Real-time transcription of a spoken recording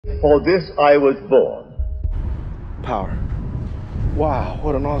For this I was born. Power. Wow,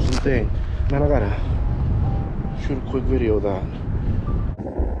 what an awesome thing. Man, I gotta shoot a quick video of that.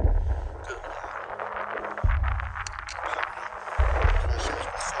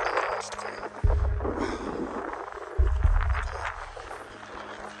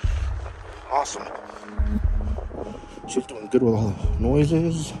 Awesome. She's doing good with all the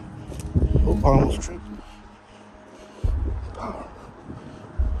noises. Oh, I almost tripped. Power.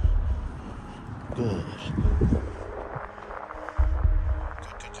 Good.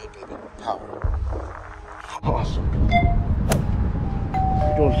 Good, baby. Power. Awesome.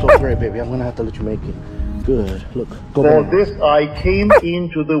 You're doing so great, baby. I'm gonna have to let you make it. Good. Look. Go For back. this I came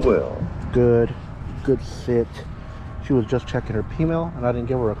into the world. Good. Good sit. She was just checking her P-mail, and I didn't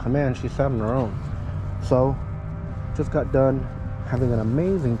give her a command. She sat on her own. So, just got done having an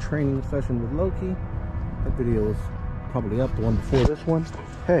amazing training session with Loki. That video is probably up, the one before this one.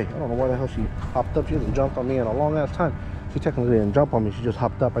 Hey, I don't know why the hell she hopped up. She hasn't jumped on me in a long ass time. She technically didn't jump on me. She just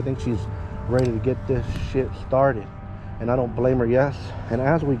hopped up. I think she's ready to get this shit started. And I don't blame her, yes. And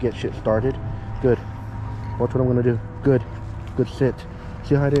as we get shit started, good. Watch what I'm gonna do. Good. Good sit.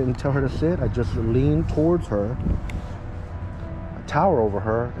 See how I didn't tell her to sit? I just leaned towards her, tower over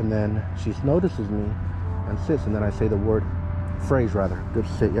her, and then she notices me and sits, and then I say the phrase rather. Good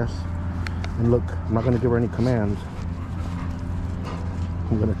sit, yes. And look, I'm not going to give her any commands.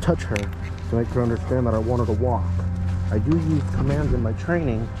 I'm going to touch her to make her understand that I want her to walk. I do use commands in my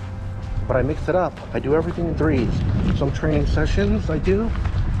training, but I mix it up. I do everything in threes. Some training sessions I do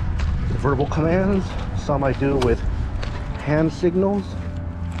with verbal commands, some I do with hand signals,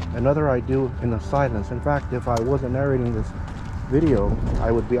 another I do in the silence. In fact, if I wasn't narrating this video,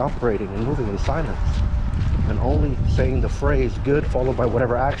 I would be operating and moving in silence and only saying the phrase good followed by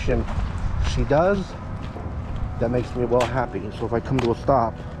whatever action she does that makes me well happy. So if I come to a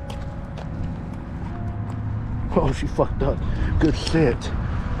stop, oh, she fucked up. Good sit.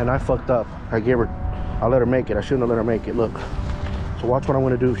 And I fucked up. I let her make it. I shouldn't have let her make it. Look. So watch what I'm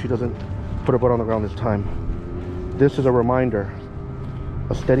going to do if she doesn't put her butt on the ground this time. This is a reminder.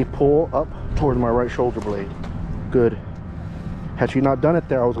 A steady pull up towards my right shoulder blade. Good. Had she not done it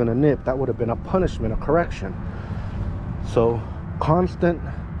there, I was going to nip. That would have been a punishment, a correction. So, constant,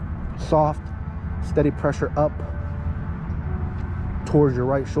 soft, steady pressure up towards your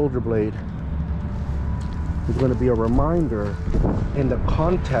right shoulder blade is going to be a reminder in the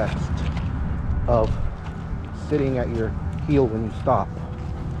context of sitting at your heel when you stop.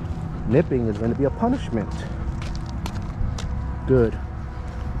 Nipping is going to be a punishment. Good.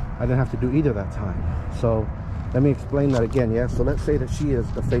 I didn't have to do either that time. So, let me explain that again, yeah? So let's say that she is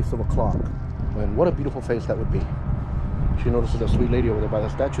the face of a clock. And what a beautiful face that would be. She notices that sweet lady over there by the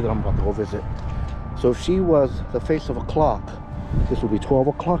statue that I'm about to go visit. So if she was the face of a clock, this would be 12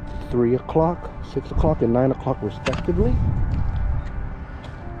 o'clock, 3 o'clock, 6 o'clock, and 9 o'clock respectively.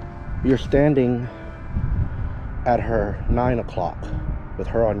 You're standing at her 9 o'clock with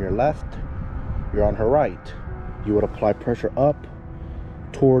her on your left, you're on her right. You would apply pressure up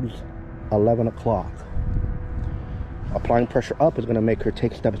towards 11 o'clock. Applying pressure up is going to make her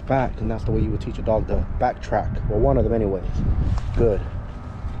take steps back, and that's the way you would teach a dog to backtrack. Well, one of them anyways. Good.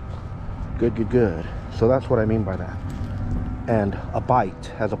 Good. So that's what I mean by that. And a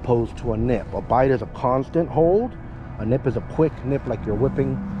bite as opposed to a nip. A bite is a constant hold. A nip is a quick nip, like you're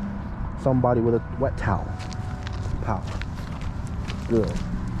whipping somebody with a wet towel. Pow. Good.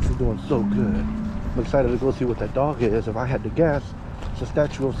 She's doing so good. I'm excited to go see what that dog is. If I had to guess, it's a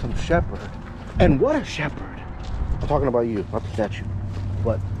statue of some shepherd. And what a shepherd! I'm talking about you, not the statue.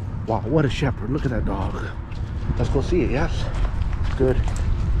 But, wow, what a shepherd. Look at that dog. Let's go see it, yes? Good.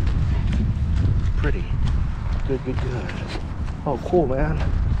 Pretty. Good. Oh, cool, man.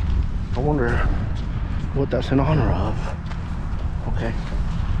 I wonder what that's in honor of. Okay.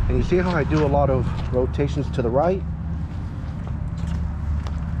 And you see how I do a lot of rotations to the right?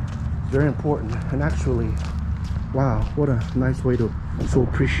 Very important. And actually, wow, what a nice way to show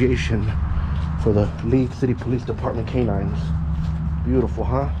appreciation for the League City Police Department canines. Beautiful,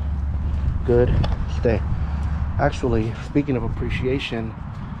 huh? Good. Stay. Actually, speaking of appreciation,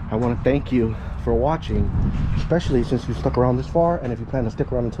 I want to thank you for watching, especially since you stuck around this far, and if you plan to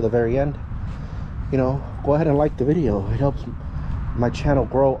stick around until the very end, you know, go ahead and like the video. It helps my channel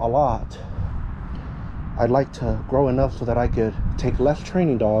grow a lot. I'd like to grow enough so that I could take less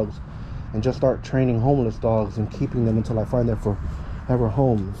training dogs and just start training homeless dogs and keeping them until I find their forever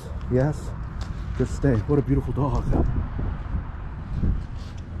homes. Yes? Just stay. What a beautiful dog.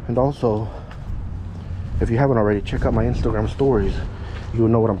 And also, if you haven't already, check out my Instagram stories. You will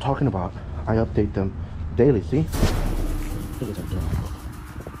know what I'm talking about. I update them daily, see? Look at that dog.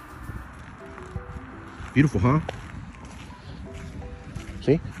 Beautiful, huh?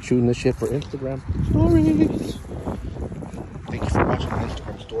 See? Shooting this shit for Instagram stories. Thank you for watching my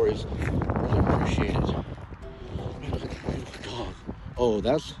Instagram stories. Really appreciate it. Man, look at that beautiful dog. Oh,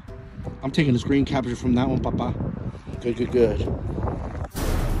 that's... I'm taking a screen capture from that one, Papa. Good, good, good.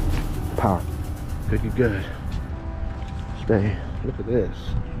 Power. Good, good, good. Stay. Look at this.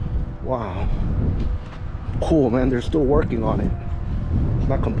 Wow. Cool, man. They're still working on it. It's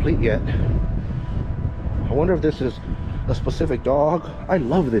not complete yet. I wonder if this is a specific dog. I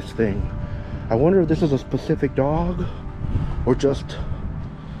love this thing. I wonder if this is a specific dog or just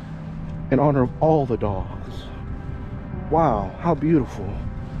in honor of all the dogs. Wow, how beautiful.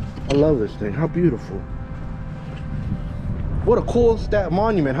 I love this thing. How beautiful. What a cool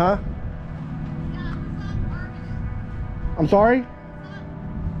monument, huh? I'm sorry?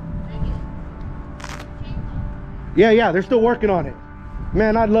 Yeah, they're still working on it.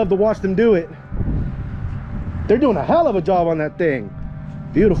 Man, I'd love to watch them do it. They're doing a hell of a job on that thing.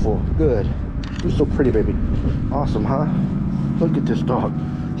 Beautiful, good. You're so pretty, baby. Awesome, huh? Look at this dog.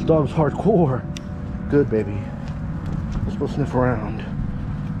 This dog's hardcore. Good, baby. Let's go sniff around.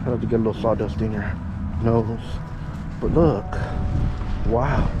 I have to get a little sawdust in your nose. But look.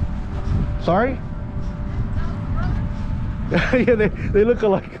 Wow. Sorry? Yeah, they look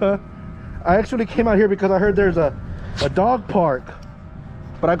alike, huh? I actually came out here because I heard there's a dog park,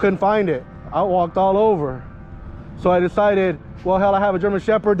 but I couldn't find it. I walked all over. So I decided, well, hell, I have a German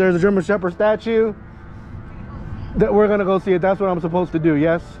Shepherd. There's a German Shepherd statue that we're gonna go see it. That's what I'm supposed to do,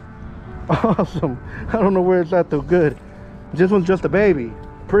 yes? Awesome. I don't know where it's at though. Good. This one's just a baby.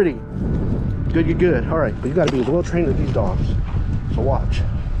 Pretty. Good, good, good. All right, but you gotta be as well trained with these dogs. So watch.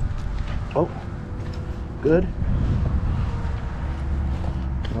 Oh, good.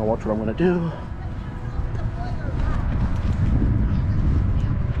 Now watch what I'm gonna do.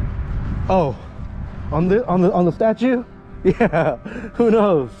 Oh, on the statue? Yeah, who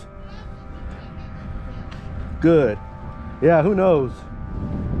knows? Good. Yeah, who knows?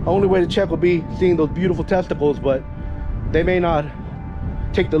 Only way to check would be seeing those beautiful testicles, but they may not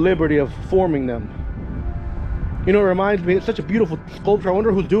take the liberty of forming them. You know, it reminds me, it's such a beautiful sculpture. I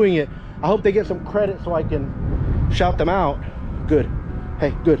wonder who's doing it. I hope they get some credit so I can shout them out. Good.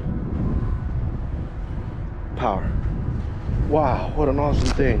 Hey, good. Power. Wow, what an awesome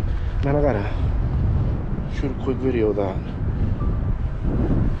thing. Man, I gotta shoot a quick video of that.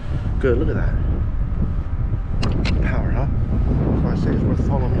 Good, look at that. Power, huh? That's why I say it's worth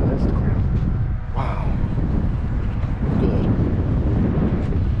following me on Instagram. Wow. Good.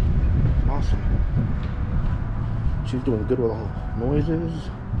 Awesome. She's doing good with all the noises.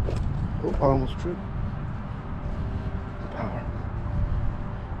 Oh, I almost tripped. Power.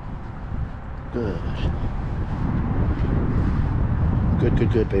 Good. Good,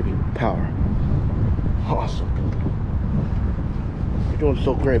 good, good, baby. Power. Awesome. You're doing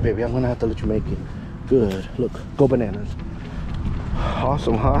so great, baby. I'm gonna have to let you make it. Good. Look, go bananas.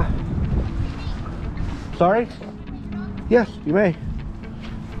 Awesome, huh? Sorry? Yes, you may.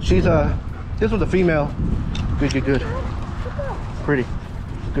 She's this was a female. Good, good, good. Pretty.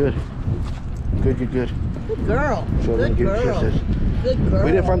 Good. Good, good, good. Good girl. So Good give girl. kisses. Good girl.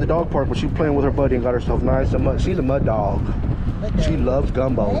 We didn't find the dog park, but she was playing with her buddy and got herself nice. She's a mud dog. She loves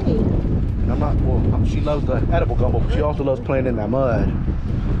gumbo. Hey. And I'm not, well, she loves the edible gumbo, but she also loves playing in that mud.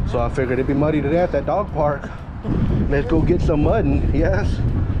 So I figured it'd be muddy today at that dog park. Let's go get some mudding, yes?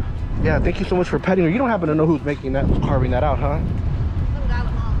 Yeah, thank you so much for petting her. You don't happen to know who's making that, carving that out, huh? Some guy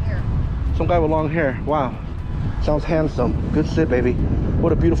with long hair. Some guy with long hair. Wow. Sounds handsome. Good sit, baby.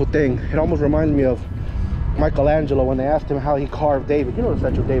 What a beautiful thing. It almost reminds me of Michelangelo when they asked him how he carved David. You know the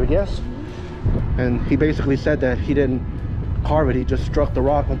statue of David, yes? And he basically said that he didn't carve it, he just struck the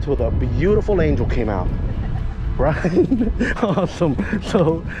rock until the beautiful angel came out. Right? Awesome.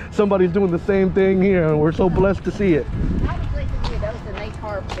 So somebody's doing the same thing here and we're so blessed to see it. I was listening to those and they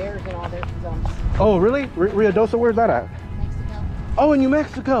carve bears and all their zones. Oh really? Ruidoso, where's that at? Mexico. Oh, in New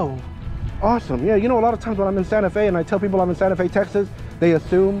Mexico. Awesome. Yeah, you know, a lot of times when I'm in Santa Fe and I tell people I'm in Santa Fe, Texas, they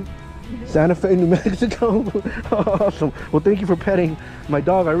assume Santa Fe, New Mexico. Awesome. Well, thank you for petting my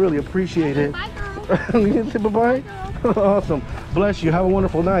dog. I really appreciate it. Bye, girl. You can say bye-bye? Awesome. Bless you. Have a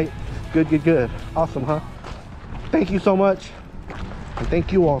wonderful night. Good, good, good. Awesome, huh? Thank you so much. And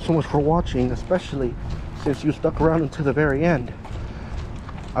thank you all so much for watching, especially since you stuck around until the very end.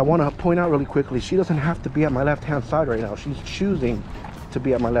 I want to point out really quickly, she doesn't have to be at my left-hand side right now. She's choosing to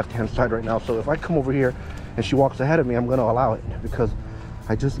be at my left-hand side right now. So if I come over here and she walks ahead of me, I'm going to allow it because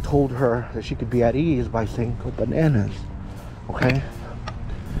I just told her that she could be at ease by saying go bananas. Okay?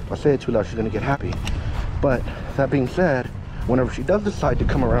 If I say it too loud, she's going to get happy. But that being said, whenever she does decide to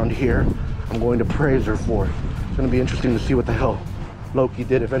come around here, I'm going to praise her for it. It's going to be interesting to see what the hell Loki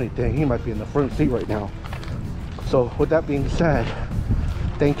did, if anything. He might be in the front seat right now. So with that being said,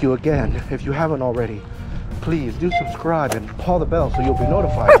 thank you again. If you haven't already, please do subscribe and call the bell so you'll be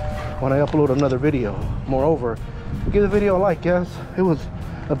notified when I upload another video. Moreover, give the video a like. Yes, it was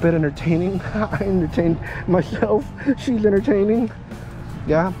a bit entertaining. I entertained myself. She's entertaining.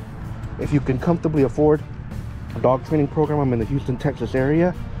 Yeah, if you can comfortably afford a dog training program, I'm in the Houston, Texas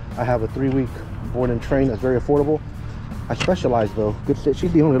area. I have a 3-week board and train that's very affordable. I specialize though. Good sit.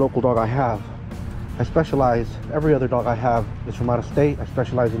 She's the only local dog I have. I specialize. Every other dog I have is from out of state. I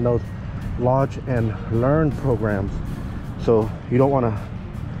specialize in those lodge and learn programs. So you don't want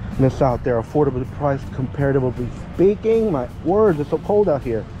to miss out. They're affordably priced, comparatively speaking. My words, it's so cold out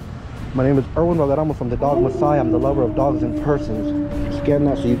here. My name is ErwinValderramos from The Dog Messiah. I'm the lover of dogs and persons. Scan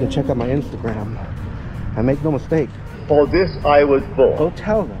that so you can check out my Instagram. And make no mistake, For this I was born. go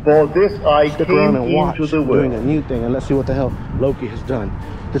tell them. For this I Stick came around and watch into the doing a world. new thing, and let's see what the hell Loki has done.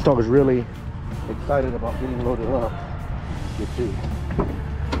 This dog is really excited about getting loaded up. You see.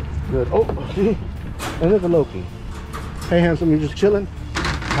 Good. Oh, see? And look at Loki. Hey, handsome, you just chilling?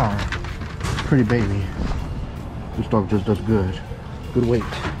 Oh, pretty baby. This dog just does good. Good weight.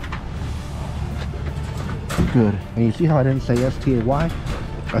 Good. And you see how I didn't say S-T-A-Y?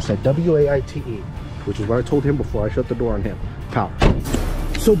 I said W-A-I-T-E, which is what I told him before I shut the door on him. Power.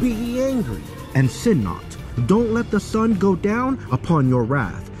 So be ye angry, and sin not. Don't let the sun go down upon your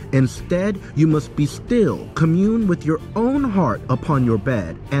wrath. Instead, you must be still, commune with your own heart upon your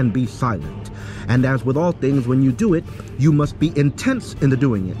bed, and be silent. And as with all things, when you do it, you must be intense in the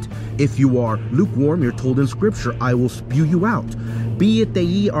doing it. If you are lukewarm, you're told in Scripture, I will spew you out. Be it that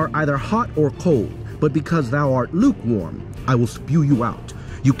ye are either hot or cold, but because thou art lukewarm, I will spew you out.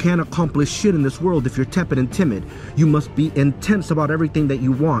 You can't accomplish shit in this world if you're tepid and timid. You must be intense about everything that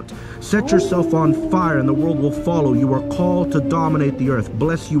you want. Set yourself on fire and the world will follow. You are called to dominate the earth.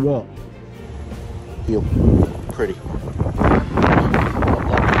 Bless you all. Feel pretty.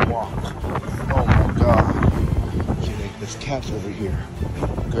 Walk. Oh my God. See, there's cats over here.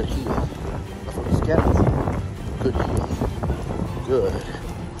 Good heel. That's what this cat is. Good heel. Good.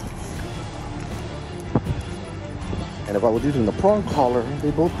 And if I was using the prong collar,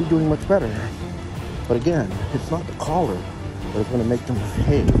 they'd both be doing much better. But again, it's not the collar that is going to make them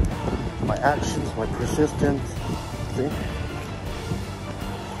behave. My actions, my persistence, see?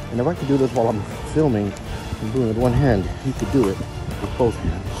 And if I could do this while I'm filming and doing it with one hand, you could do it with both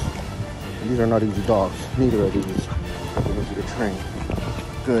hands. And these are not easy dogs. Neither are these. They're easy to train.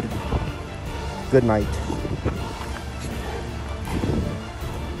 Good. Good night.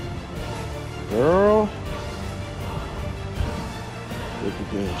 Girl.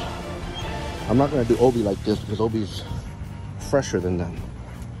 Good. I'm not going to do Obi like this because Obi's fresher than them.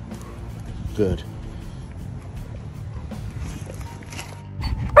 Good.